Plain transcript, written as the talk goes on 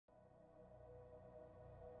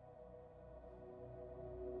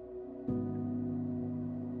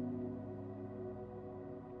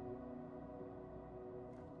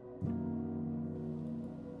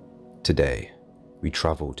Today, we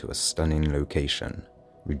travel to a stunning location,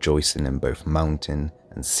 rejoicing in both mountain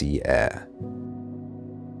and sea air.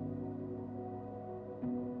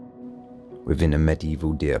 Within a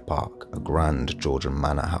medieval deer park, a grand Georgian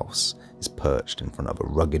manor house is perched in front of a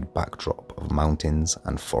rugged backdrop of mountains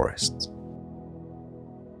and forests.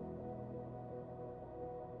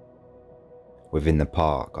 Within the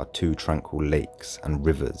park are 2 tranquil lakes and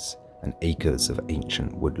rivers and acres of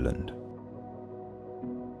ancient woodland.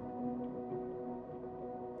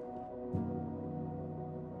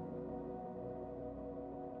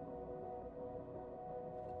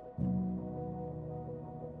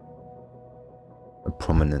 A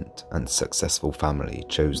prominent and successful family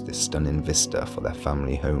chose this stunning vista for their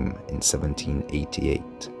family home in 1788.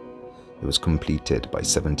 It was completed by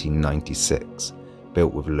 1796,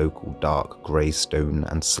 built with local dark grey stone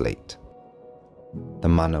and slate. The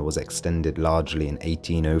manor was extended largely in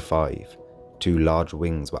 1805. 2 large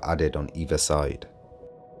wings were added on either side.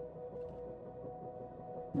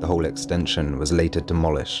 The whole extension was later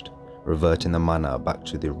demolished, reverting the manor back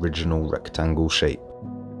to the original rectangle shape.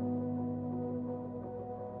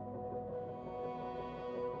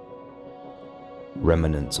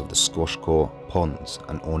 Remnants of the squash court, ponds,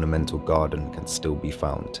 and ornamental garden can still be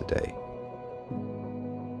found today.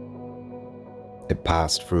 It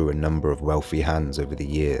passed through a number of wealthy hands over the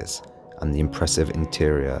years, and the impressive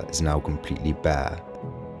interior is now completely bare.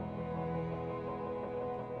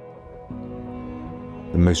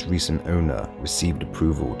 The most recent owner received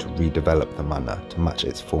approval to redevelop the manor to match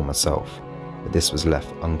its former self, but this was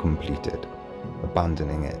left uncompleted,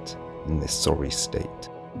 abandoning it in this sorry state.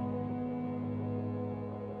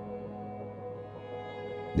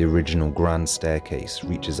 The original grand staircase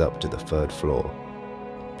reaches up to the 3rd floor.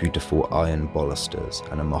 Beautiful iron balusters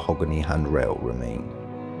and a mahogany handrail remain.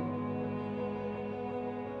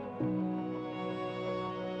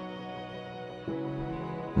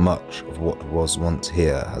 Much of what was once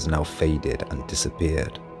here has now faded and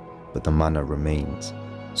disappeared, but the manor remains,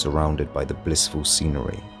 surrounded by the blissful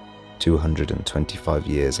scenery 225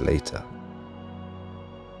 years later.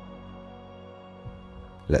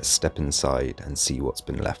 Let's step inside and see what's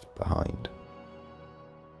been left behind.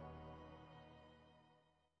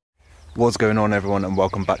 What's going on, everyone, and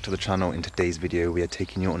welcome back to the channel. In today's video we are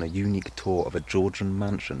taking you on a unique tour of a Georgian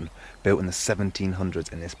mansion built in the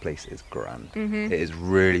 1700s, and this place is grand. It is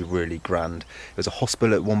really grand. It was a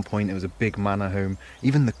hospital at one point, it was a big manor home.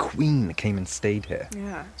 Even the Queen came and stayed here.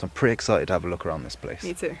 Yeah. So I'm pretty excited to have a look around this place.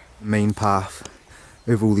 Me too. Main path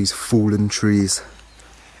over all these fallen trees.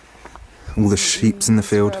 All the sheep's in the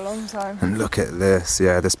field. For a long time. And look at this,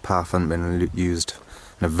 yeah, this path hasn't been used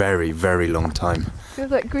in a very long time.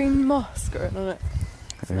 Feels like green moss growing on it.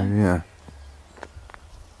 Yeah.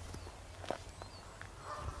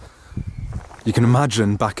 You can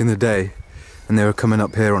imagine back in the day, and they were coming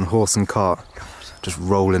up here on horse and cart, just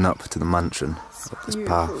rolling up to the mansion. Up this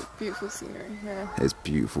path. Beautiful scenery, yeah. It's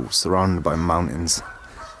beautiful, surrounded by mountains.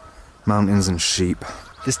 Mountains and sheep.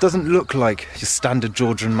 This doesn't look like your standard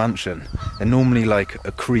Georgian mansion. They're normally like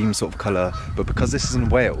a cream sort of colour, but because this is in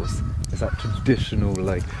Wales, it's that traditional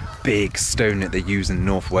like big stone that they use in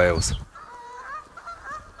North Wales.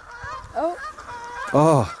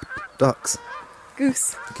 Oh, ducks.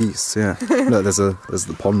 Goose. Geese, yeah. Look, there's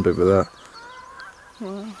the pond over there.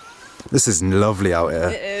 Wow. This is lovely out here.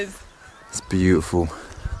 It is. It's beautiful.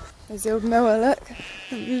 There's the old mower, look.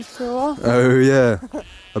 Haven't used for a while. Oh yeah.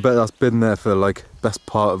 I bet that's been there for like best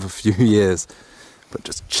part of a few years. But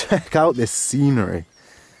just check out this scenery.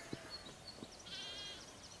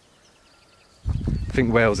 I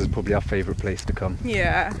think Wales is probably our favourite place to come.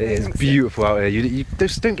 Yeah. It is beautiful out here. You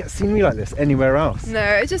just don't get scenery like this anywhere else. No,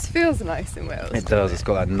 it just feels nice in Wales. It does, it's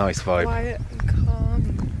got that nice vibe. Quiet and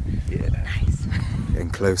calm. Yeah. Nice.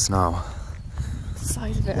 Getting close now. The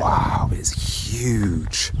size of it. Wow, it's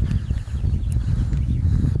huge.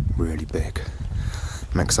 Really big.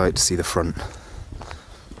 I'm excited to see the front.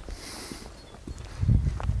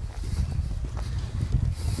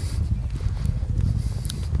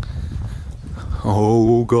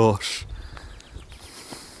 Oh gosh.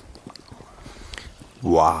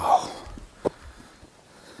 Wow.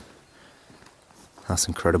 That's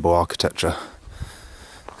incredible architecture.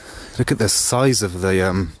 Look at the size of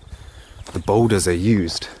the boulders they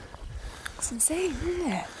used. It's insane,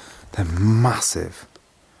 isn't it? They're massive.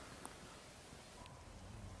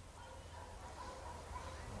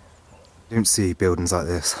 You don't see buildings like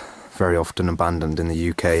this very often abandoned in the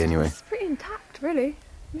UK anyway. It's pretty intact, really.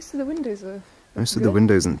 Most of the windows are... Most of the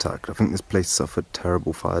windows intact. I think this place suffered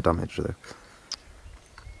terrible fire damage though.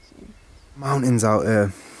 Mountains out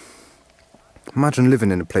here. Imagine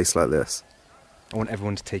living in a place like this. I want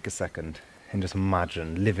everyone to take a second and just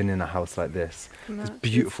imagine living in a house like this. This That's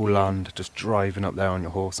beautiful beautiful. land, just driving up there on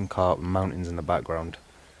your horse and cart with mountains in the background.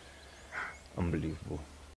 Unbelievable.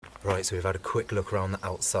 Right, so we've had a quick look around the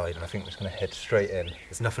outside and I think we're just going to head straight in.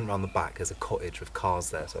 There's nothing around the back, there's a cottage with cars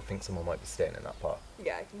there, so I think someone might be staying in that part.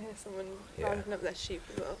 Yeah, I can hear someone rounding up their sheep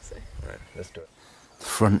as well, so. Right, let's do it. The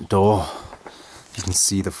front door, you can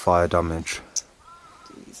see the fire damage.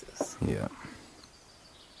 Jesus. Yeah.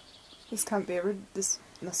 This can't be this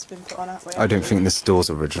must have been put on that way. I don't think this door's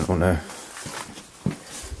original, no.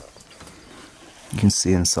 You can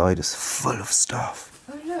see inside it's full of stuff.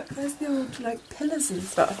 Oh look, there's the old like pillars and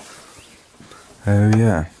stuff. Oh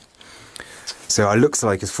yeah. So it looks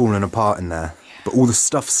like it's falling apart in there, but all the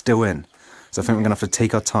stuff's still in. So I think we're gonna have to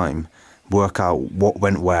take our time, work out what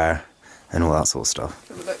went where, and all that sort of stuff.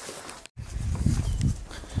 Have a look.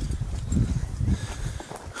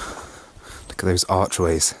 Look at those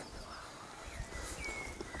archways.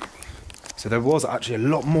 So there was actually a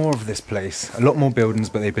lot more of this place, a lot more buildings,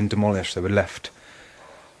 but they've been demolished, so we're left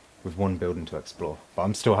with one building to explore. But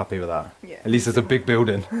I'm still happy with that. Yeah. At least it's a big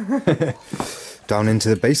building. Down into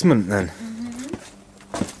the basement then.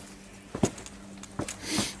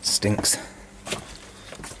 Stinks.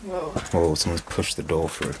 Whoa. Oh, someone's pushed the door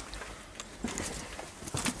through.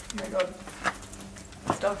 Oh my god.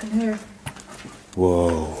 It's dark in here.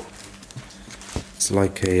 Whoa. It's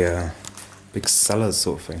like a big cellar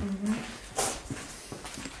sort of thing.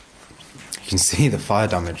 You can see the fire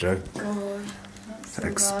damage though. God. That's so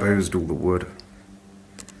Exposed all the wood. bad.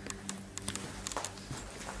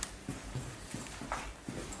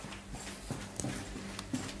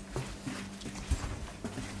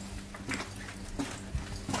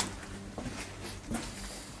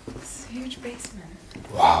 It's a huge basement.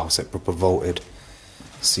 Wow, it's like proper vaulted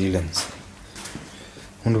ceilings.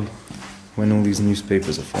 Wonder when all these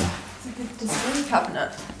newspapers are from. It's like a display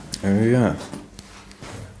cabinet. Oh yeah.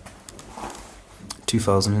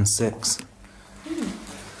 2006.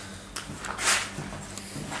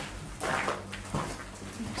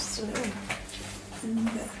 Just a little room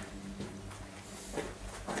there.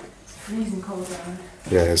 It's freezing cold down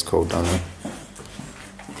there. Yeah, it's cold down there.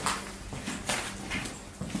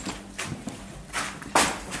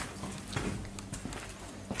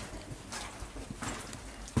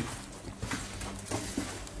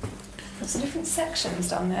 There's different sections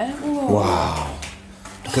down there. Whoa. Wow.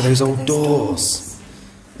 Look at those old doors.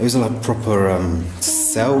 Those are like proper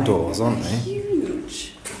cell doors, aren't they?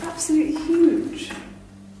 Huge. Absolutely huge.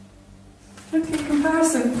 Look in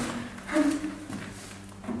comparison.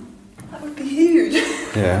 That would be huge.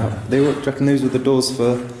 Yeah. Do you reckon those were the doors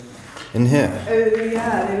for in here? Oh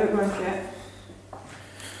yeah, they look like it.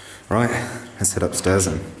 Right, let's head upstairs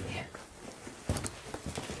then.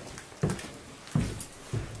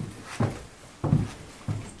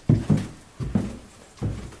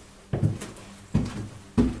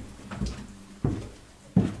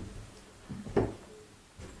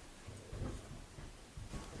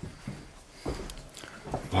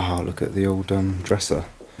 Wow, look at the old dresser.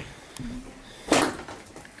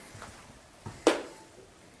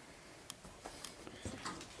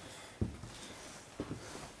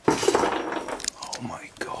 Oh my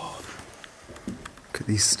god. Look at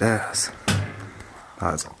these stairs.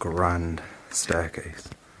 That is a grand staircase.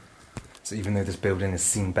 So even though this building has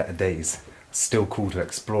seen better days, it's still cool to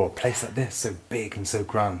explore a place like this, so big and so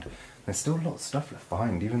grand. There's still a lot of stuff left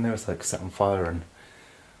behind, even though it's like set on fire and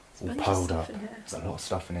all piled up. There's a lot of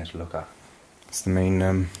stuff in here to look at. It's the main,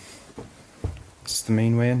 is this the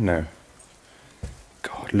main way in? No.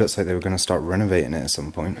 God, it looks like they were going to start renovating it at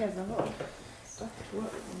some point. There's a lot of stuff to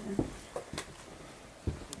work on there.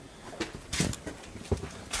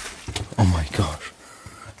 Oh my gosh.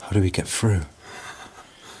 How do we get through?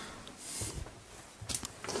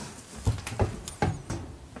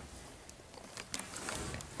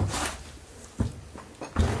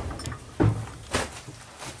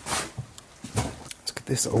 Look at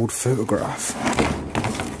this old photograph.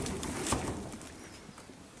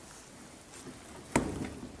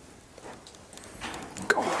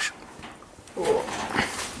 Gosh.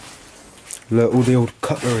 Look, all the old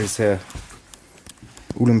cutlery's here.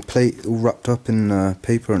 All in plate, all wrapped up in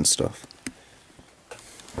paper and stuff.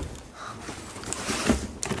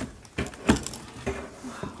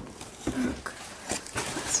 Look.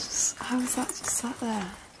 That's just, how is that just sat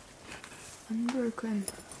there? Unbroken.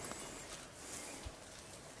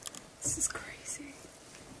 This is crazy.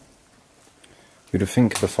 You'd have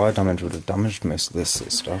think the fire damage would have damaged most of this sort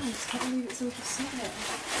of stuff. Yeah, I can't believe it's all just sat there.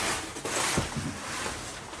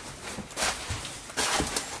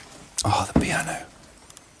 Oh, the piano.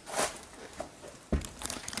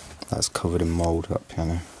 That's covered in mould, that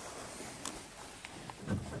piano.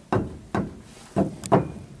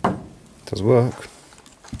 Does work.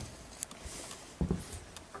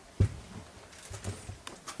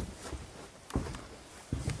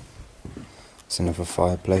 It's another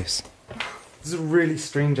fireplace. This is a really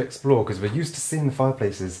strange explore because we're used to seeing the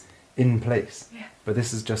fireplaces in place. Yeah. But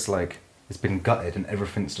this is just like, it's been gutted and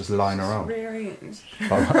everything's just lying around. Rearranged.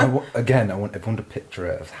 Again, I want everyone to picture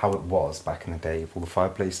it of how it was back in the day with all the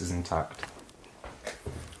fireplaces intact.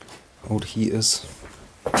 Old heaters.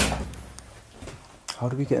 How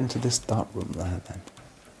do we get into this dark room there then?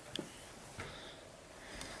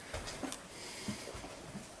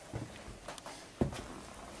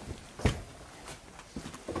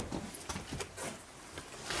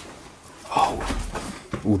 Oh,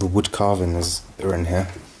 all the wood carvings are in here.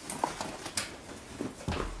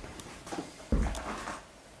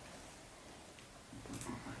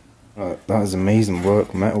 Right, that is amazing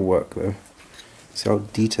work, metal work though. See how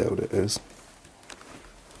detailed it is.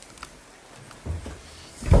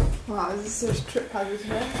 Wow, this is such a trip hazard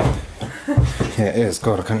here. Yeah, it is.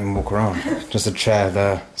 God, I can't even walk around. Just a chair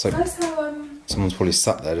there. It's like Nice how someone's probably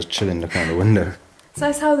sat there just chilling looking out the window. it's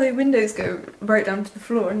nice how the windows go right down to the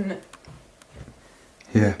floor, isn't it?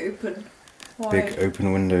 Yeah. Open. Wide. Big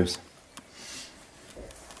open windows.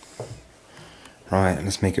 Right,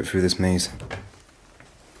 let's make it through this maze.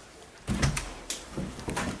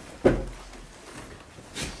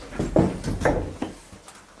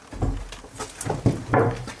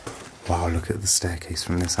 Wow, look at the staircase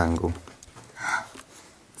from this angle.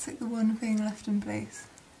 It's like the one thing left in place.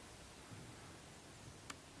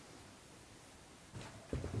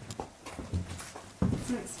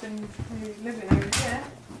 It's been really living over here.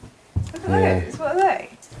 Look at those, what are they?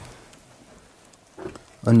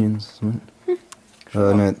 Onions, something.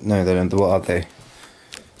 No, they don't. What are they?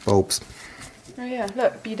 Bulbs. Oh yeah,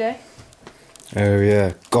 look, B-Day. Oh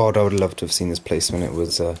yeah. God, I would love to have seen this place when it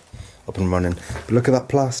was up and running. But look at that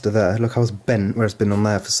plaster there. Look how it's bent where it's been on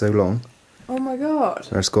there for so long. Oh my god.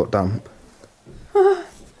 Where it's got damp.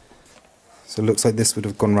 So it looks like this would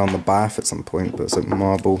have gone around the bath at some point, but it's like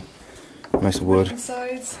marble, nice wood.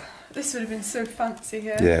 Sides. This would have been so fancy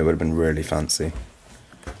here. Yeah, it would have been really fancy.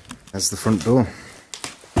 There's the front door.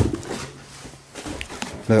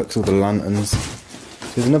 Look, all the lanterns.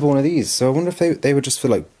 There's another one of these. So I wonder if they were just for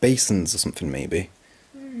like basins or something, maybe.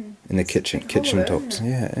 In the kitchen tops.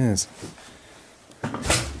 Yeah, it is.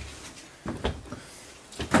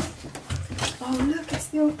 Oh look, it's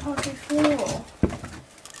the old parquet floor.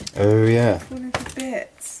 Oh yeah. Falling to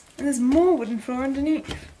bits. And there's more wooden floor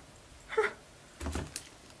underneath.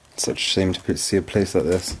 Such a shame to see a place like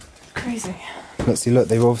this. Crazy. Let's see, look,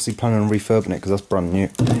 they were obviously planning on refurbing it because that's brand new.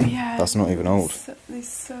 Oh yeah. That's not even old.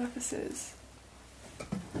 These surfaces.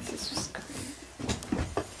 This is just crazy.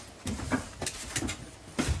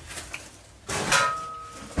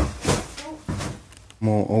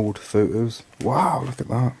 More old photos. Wow, look at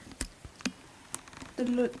that.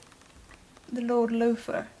 The Lord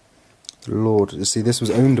Loafer. The Lord. You see, this was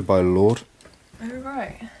owned by a lord. Oh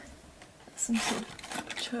right. Some sort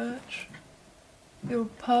of church. The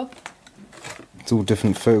old pub. It's all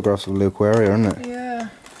different photographs of the local area, isn't it? Yeah.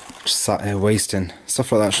 Just sat here wasting.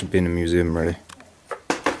 Stuff like that should be in a museum, really.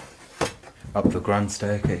 Up the grand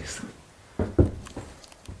staircase. I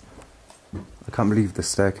can't believe the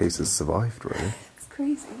staircase has survived, really. It's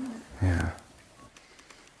crazy, isn't it? Yeah.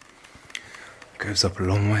 Goes up a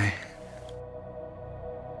long way.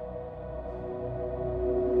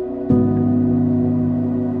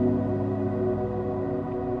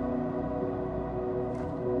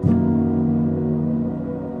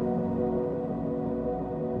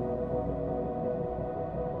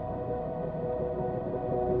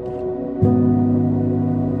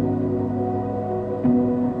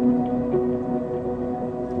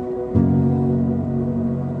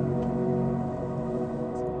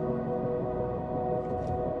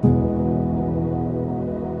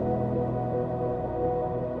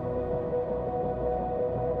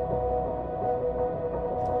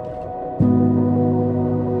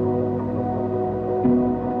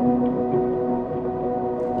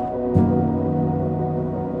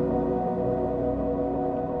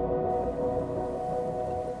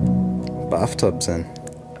 Bathtubs in.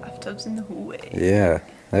 Bathtubs in the hallway. Yeah,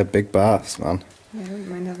 they're big baths, man. Yeah, I wouldn't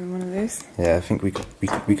mind having one of those. Yeah, I think we could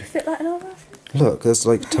Fit that in our bathroom? Look, there's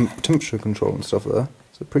like temperature control and stuff there.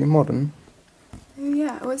 So pretty modern. Oh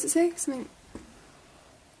yeah, what does it say? Something.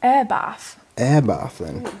 Air bath. Air bath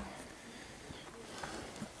then. Ooh.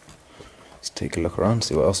 Let's take a look around,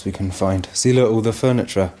 see what else we can find. See, look, all the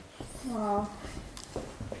furniture. Wow.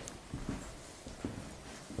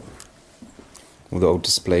 All the old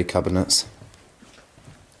display cabinets.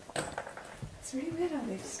 It's really weird how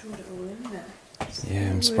they've stored it all in there.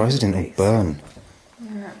 Yeah, I'm surprised it didn't all burn.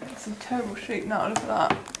 Yeah, it's in terrible shape now, look at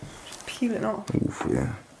that. Just peeling off. Oof,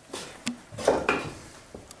 yeah.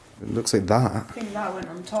 It looks like that. I think that went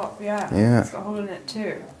on top, yeah. Yeah. It's got a hole in it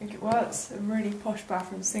too. I think it was a really posh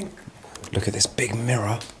bathroom sink. Look at this big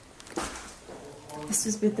mirror. This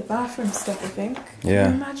was with the bathroom stuff, I think. Yeah.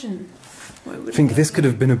 Can you imagine? What it would I think have this been could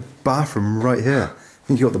have been a bathroom right here. I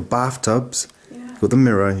think you got the bathtubs, Yeah. you got the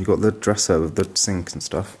mirror, you got the dresser with the sink and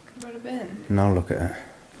stuff. Would have been. Now look at it.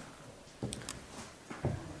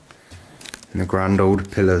 And the grand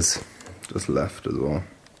old pillars just left as well.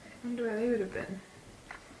 I wonder where they would have been.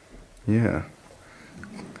 Yeah.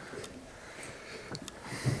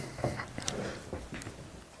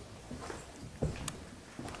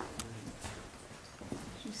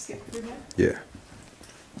 Should we skip through there? Yeah.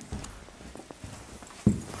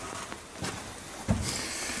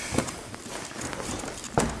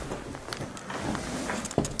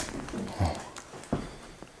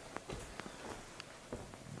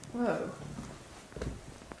 Whoa.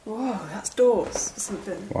 Whoa, that's doors or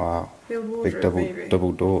something. Wow. The old wardrobe, Big double maybe.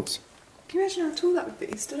 double doors. Can you imagine how tall that would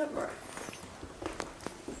be? Stood upright.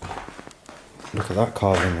 Look at that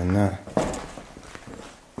carving in there.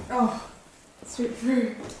 Oh, straight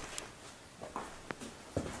through.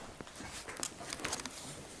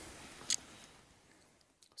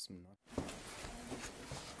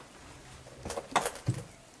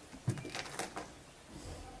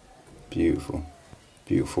 Beautiful.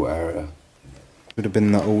 Beautiful area. Would have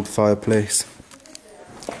been that old fireplace.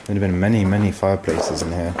 Would have been many, many fireplaces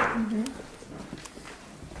in here. Mm-hmm.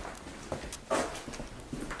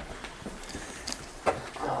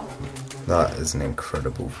 That is an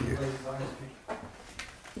incredible view.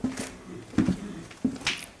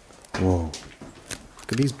 Whoa.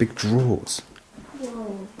 Look at these big drawers.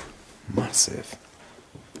 Whoa. Massive.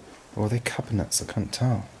 Or are they cabinets? I can't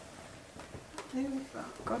tell. Maybe, well,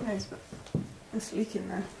 God knows, but there's leak in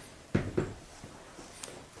there.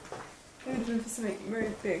 Maybe it's been for something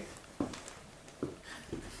very big.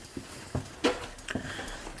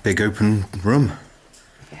 Big open room.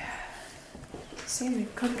 See,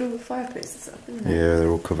 they've covered all the fireplaces up, isn't it? Yeah, they're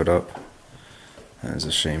all covered up. That is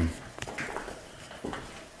a shame.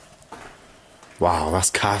 Wow, that's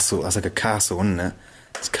castle. That's like a castle, isn't it?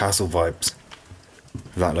 It's castle vibes.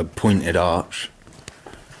 That like pointed arch.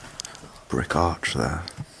 Brick arch there.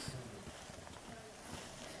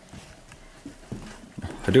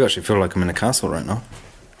 I do actually feel like I'm in a castle right now.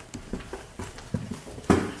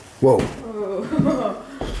 Whoa. Oh.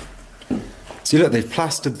 See, look, they've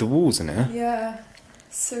plastered the walls in here. Yeah.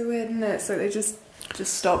 So weird, isn't it? So they just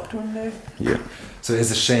stopped one day. Yeah. So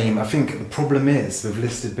it's a shame. I think the problem is with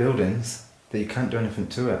listed buildings that you can't do anything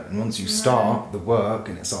to it. And once you start the work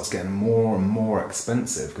and it starts getting more and more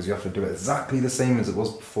expensive because you have to do it exactly the same as it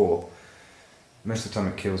was before, most of the time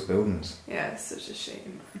it kills buildings. Yeah, it's such a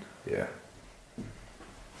shame. Yeah.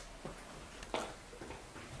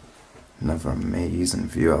 Another amazing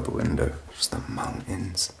view out the window. Just the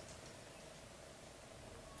mountains.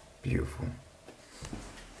 Beautiful.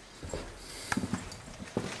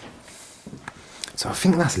 So I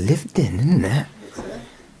think that's lived in, isn't it?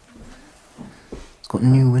 It's got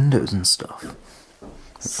new windows and stuff.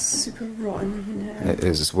 Super rotten in here. It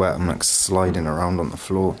is, it's wet. I'm like sliding around on the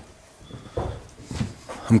floor.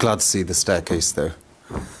 I'm glad to see the staircase though.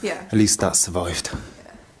 Yeah. At least that survived.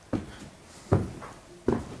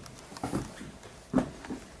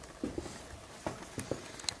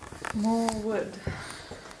 More wood.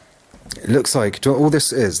 It looks like, do you know what all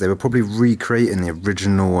this is? They were probably recreating the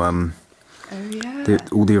original, Oh yeah.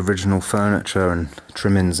 all the original furniture and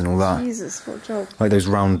trimmings and all that. Jesus, what job. Like those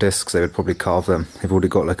round discs, they would probably carve them. They've already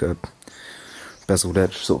got like a bezeled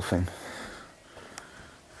edge sort of thing.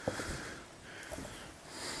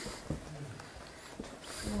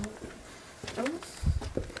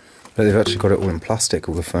 But they've actually got it all in plastic,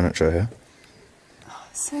 all the furniture here. Oh,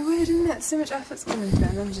 it's so weird, isn't it? So much effort's gone into it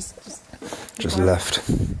and then Just left.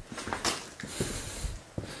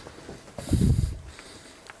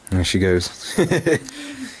 There she goes. Oh, yeah,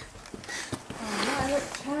 look,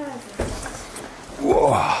 chairs.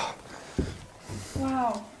 Whoa!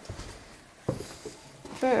 Wow.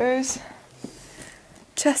 Photos.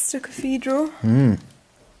 Chester Cathedral.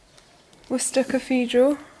 Worcester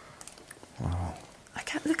Cathedral. Wow. I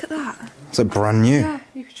can't look at that. It's like brand new. Yeah,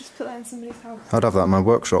 you could just put that in somebody's house. I'd have that in my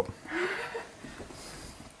workshop.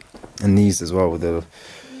 And these as well with the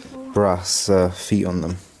brass feet on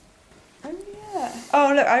them. Oh yeah.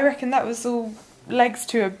 Oh look, I reckon that was all legs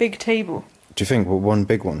to a big table. Do you think? Well, one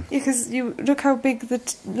big one? Yeah, because you look how big the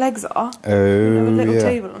legs are. Oh, Have a little yeah.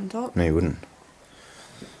 table on top. No, you wouldn't.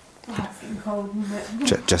 Oh, it's getting cold,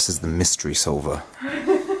 isn't it? Jess is the mystery solver.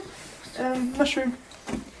 Mushroom.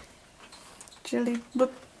 Jelly.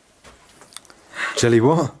 Bloop. Jelly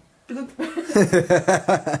what? Bloop.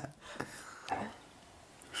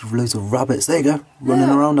 There's loads of rabbits. There you go. Running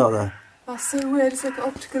around out there. That's so weird. It's like an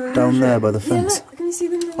optical illusion. Down there by the fence. Yeah, look. Can you see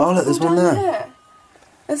them? Oh, look, there's one down there.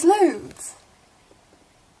 There's loads.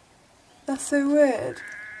 That's so weird.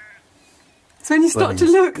 So when you start to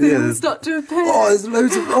look, they all start to appear. Oh, there's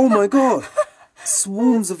loads of... Oh my god.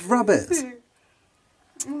 Swarms of rabbits.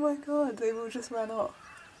 Oh my god, they've all just ran off.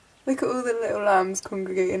 Look at all the little lambs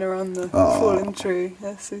congregating around the fallen tree.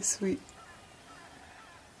 They're so sweet.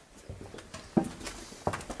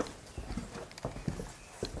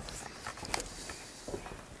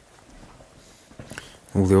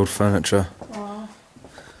 All the old furniture. Wow.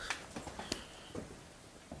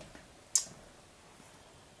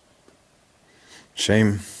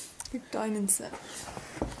 Shame. Big dining set.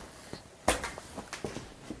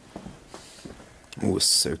 Oh, it's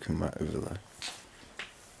soaking wet over there.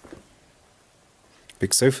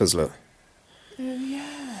 Big sofas, look. Oh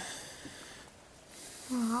yeah.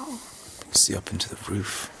 Wow. See up into the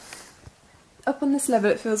roof. Up on this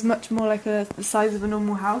level, it feels much more like the size of a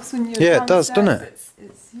normal house when you're Yeah, it does, doesn't it?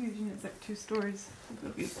 It's huge and it's like 2 stories.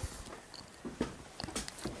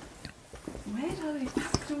 Where are they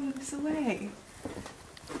packed all of this away?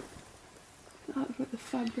 I've got the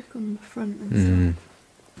fabric on the front and stuff.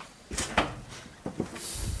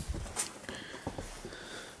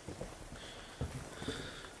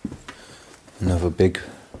 Another big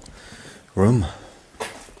room.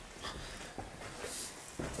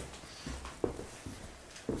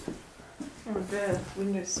 Oh dear,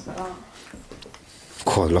 windows fell out.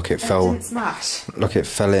 God, look, it fell. Didn't smash. Look, it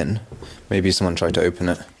fell in. Maybe someone tried to open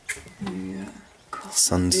it. Oh yeah. God,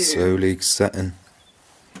 Sun's dear. slowly setting.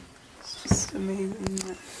 It's just amazing,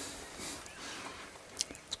 isn't it?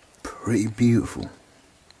 Pretty beautiful.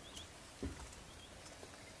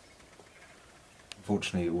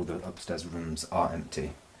 Unfortunately, all the upstairs rooms are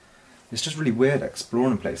empty. It's just really weird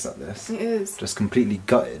exploring a place like this. It is. Just completely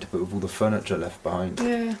gutted, but with all the furniture left behind.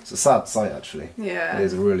 Yeah. It's a sad sight, actually. Yeah. It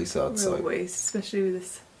is a really sad Real sight. waste, especially with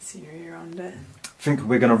this scenery around it. I think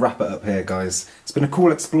we're going to wrap it up here, guys. It's been a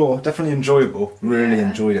cool explore, definitely enjoyable. Really Yeah.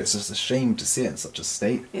 enjoyed it. It's just a shame to see it in such a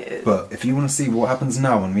state. It is. But if you want to see what happens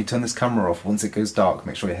now when we turn this camera off, once it goes dark,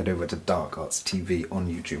 make sure you head over to Dark Arts TV on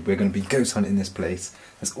YouTube. We're going to be ghost hunting this place.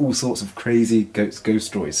 There's all sorts of crazy ghost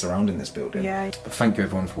stories surrounding this building. Yeah. But thank you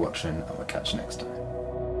everyone for watching, and we'll catch you next time.